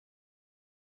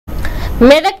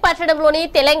మెదక్ పట్టణంలోని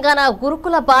తెలంగాణ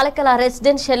గురుకుల బాలికల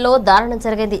రెసిడెన్షియల్లో దారుణం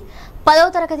జరిగింది. 10వ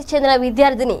తరగతి చెందిన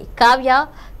విద్యార్థిని కావ్య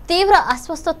తీవ్ర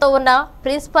అస్వస్థతతో ఉన్న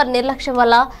ప్రిన్సిపల్ నిర్లక్ష్యం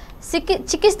వల్ల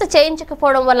చికిత్స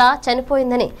చేయించకపోవడం వల్ల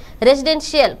చనిపోయిందని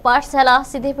రెసిడెన్షియల్ పాఠశాల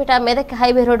సిద్దిపేట మెదక్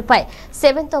హైవే రోడ్డుపై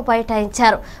 7తో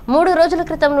బైఠాయించారు. 3 రోజుల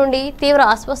క్రితం నుండి తీవ్ర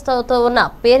అస్వస్థతతో ఉన్న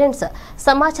పేరెంట్స్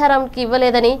సమాచారంకి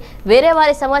ఇవ్వలేదని, వేరే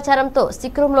వారి సమాచారంతో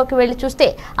సిక్ రూమ్లోకి వెళ్లి చూస్తే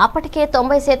అప్పటికే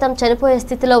 90% చనిపోయే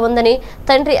స్థితిలో ఉందని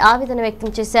తండ్రి ఆవేదన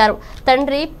వ్యక్తం చేశారు.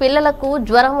 తండ్రి పిల్లలకు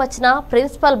జ్వరం వచ్చినా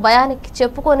ప్రిన్సిపల్ భయానికి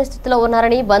చెప్పుకోని స్థితిలో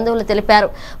ఉన్నారని బంధువులు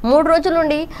తెలిపారు. 3 రోజుల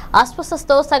నుండి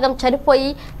అస్వస్థతతో సగం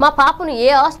చనిపోయి మా పాపను ఏ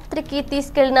ఆసుపత్రికి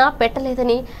తీసుకెళ్లినా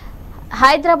పెట్టలేదని,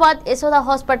 హైదరాబాద్ యశోద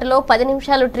హాస్పిటల్లో 10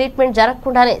 నిమిషాలు ట్రీట్మెంట్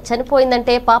జరగకుండానే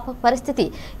చనిపోయిందంటే పాప పరిస్థితి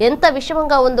ఎంత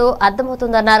విషమంగా ఉందో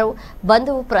అర్థమవుతుందన్నారు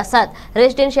బంధువు ప్రసాద్.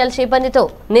 రెసిడెన్షియల్ సిబ్బందితో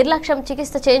నిర్లక్ష్యం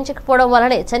చికిత్స చేయించకపోవడం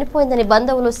వల్లనే చనిపోయిందని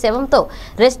బంధువులు శవంతో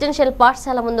రెసిడెన్షియల్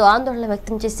పాఠశాల ముందు ఆందోళన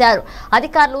వ్యక్తం చేశారు.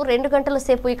 అధికారులు 2 గంటల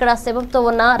సేపు ఇక్కడ శవంతో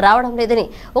ఉన్నా రావడం లేదని,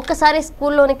 ఒక్కసారి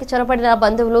స్కూల్లోనికి చొరబడిన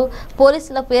బంధువులు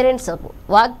పోలీసుల పేరెంట్స్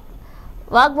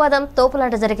వాగ్వాదం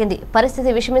తోపులాట జరిగింది. పరిస్థితి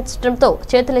విషమించడంతో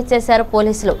చేతులెత్తేశారు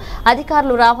పోలీసులు.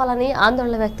 అధికారులు రావాలని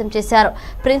ఆందోళన వ్యక్తం చేశారు.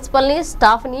 ప్రిన్సిపల్ ని,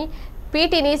 స్టాఫ్ ని,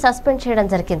 పీటీని సస్పెండ్ చేయడం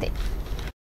జరిగింది.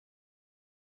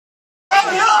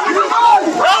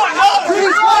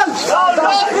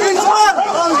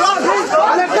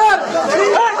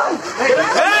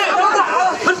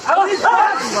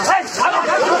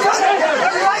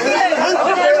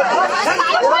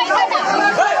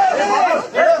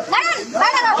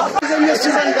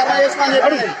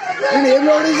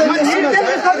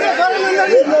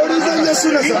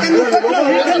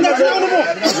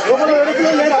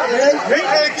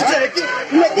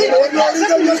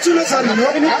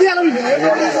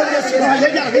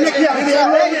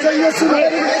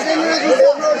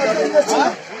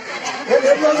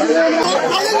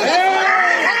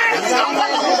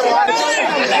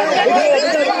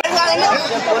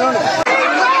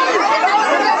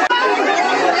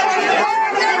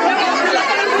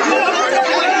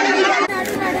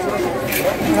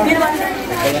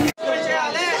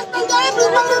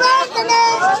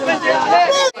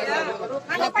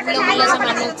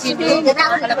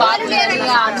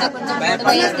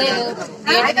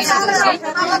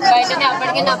 బయటనే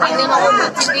అప్పటికే నా బిడ్డ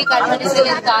వచ్చింది,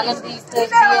 కల్పనిస్తలేదు, తాళం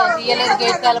తీయలేదు,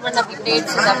 గేట్ తాళమని నాకు బిడ్డ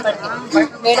ఏడ్చింది. అప్పటికి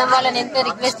మేడం వాళ్ళని ఎంత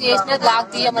రిక్వెస్ట్ చేసినా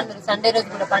లాక్ తీయమన్నారు. సండే రోజు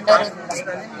కూడా, పండుగ రోజు కూడా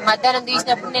మధ్యాహ్నం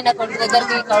తీసినప్పుడు నేను నా కొడుకు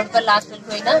దగ్గరికి కౌడిపల్లి హాస్పిటల్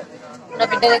పోయినా, నా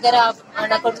బిడ్డ దగ్గర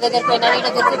నా కొడుకు దగ్గర పోయినా, నేను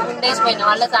దగ్గర 2 days పోయినా.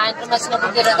 వాళ్ళ సాయంత్రం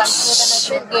వచ్చినప్పుడు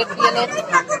కలిసిపోతాను, గేట్ తీయలేదు.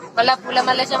 మళ్ళీ పూల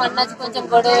మల్లేశం అన్నది కొంచెం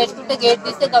గొడవ పెట్టుకుంటే గేట్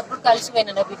తీస్తే అప్పుడు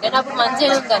కలిసిపోయినా నా బిడ్డను. అప్పుడు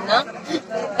మంచిగా ఉందన్న,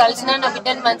 కలిసినా నా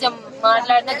బిడ్డని మంచిగా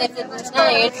మాట్లాడినా, తెలిసి చూసినా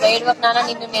ఏడవకు నాన్న,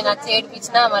 నిన్ను నేను వచ్చి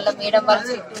ఏడిపించినా, మళ్ళీ మేడం వాళ్ళు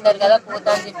చెప్తున్నారు కదా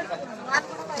పోతా అని చెప్పిన.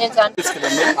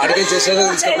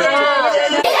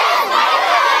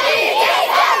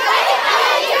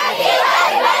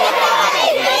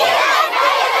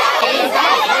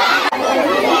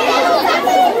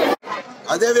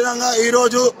 అదేవిధంగా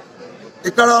ఈరోజు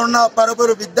ఇక్కడ ఉన్న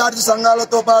పలువురు విద్యార్థి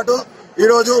సంఘాలతో పాటు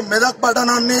ఈరోజు మెదక్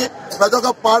పట్టణాన్ని ప్రతి ఒక్క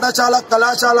పాఠశాల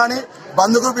కళాశాలని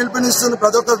బంద్కు పిలుపునిస్తున్న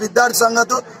ప్రతి ఒక్క విద్యార్థి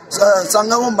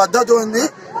సంఘము మద్దతు ఉంది.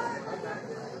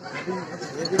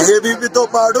 ఏబీపీతో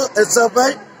పాటు ఎస్ఎఫ్ఐ,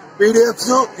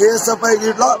 పీడీఎఫ్స్, ఏఎస్ఎఫ్ఐ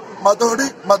వీటిలో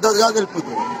మద్దతుగా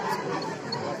తెలుపుతుంది.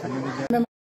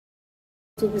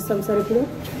 చూపిస్తాం సార్. ఇప్పుడు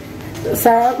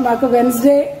మాకు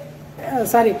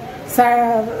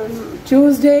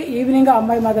ట్యూస్డే ఈవినింగ్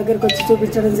అమ్మాయి మా దగ్గరకు వచ్చి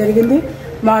చూపించడం జరిగింది.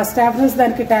 మా స్టాఫ్ నర్స్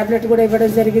దానికి టాబ్లెట్ కూడా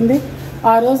ఇవ్వడం జరిగింది.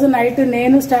 ఆ రోజు నైట్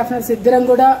నేను స్టాఫ్ నర్స్ ఇద్దరం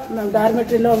కూడా మేము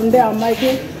డార్మెటరీలో ఉండి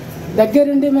అమ్మాయికి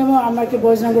దగ్గరుండి మేము అమ్మాయికి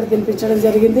భోజనం కూడా తినిపించడం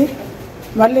జరిగింది.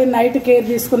 మళ్ళీ నైట్ కేర్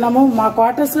తీసుకున్నాము. మా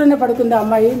క్వార్టర్స్లోనే పడుకుంది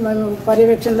అమ్మాయి, మేము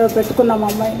పర్యవేక్షణలో పెట్టుకున్నాము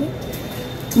అమ్మాయిని.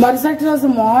 మరుసటి రోజు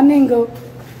మార్నింగ్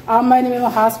ఆ అమ్మాయిని మేము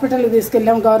హాస్పిటల్కి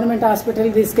తీసుకెళ్ళాము, గవర్నమెంట్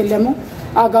హాస్పిటల్కి తీసుకెళ్ళాము.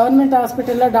 ఆ గవర్నమెంట్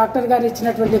హాస్పిటల్లో డాక్టర్ గారు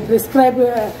ఇచ్చినటువంటి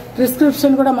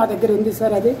ప్రిస్క్రిప్షన్ కూడా మా దగ్గర ఉంది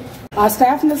సార్. అది ఆ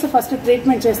స్టాఫ్ నర్స్ ఫస్ట్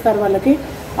ట్రీట్మెంట్ చేస్తారు వాళ్ళకి.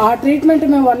 ఆ ట్రీట్మెంట్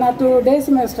మేము 1 or 2 days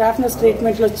మేము స్టాఫ్ నర్స్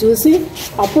ట్రీట్మెంట్లో చూసి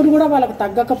అప్పుడు కూడా వాళ్ళకి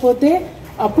తగ్గకపోతే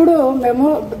అప్పుడు మేము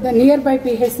నియర్ బై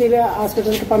పిహెచ్సి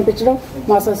హాస్పిటల్కి పంపించడం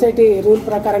మా సొసైటీ రూల్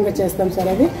ప్రకారంగా చేస్తాం సార్.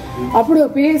 అది అప్పుడు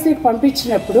పిహెచ్సికి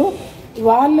పంపించినప్పుడు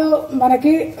వాళ్ళు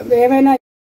మనకి ఏమైనా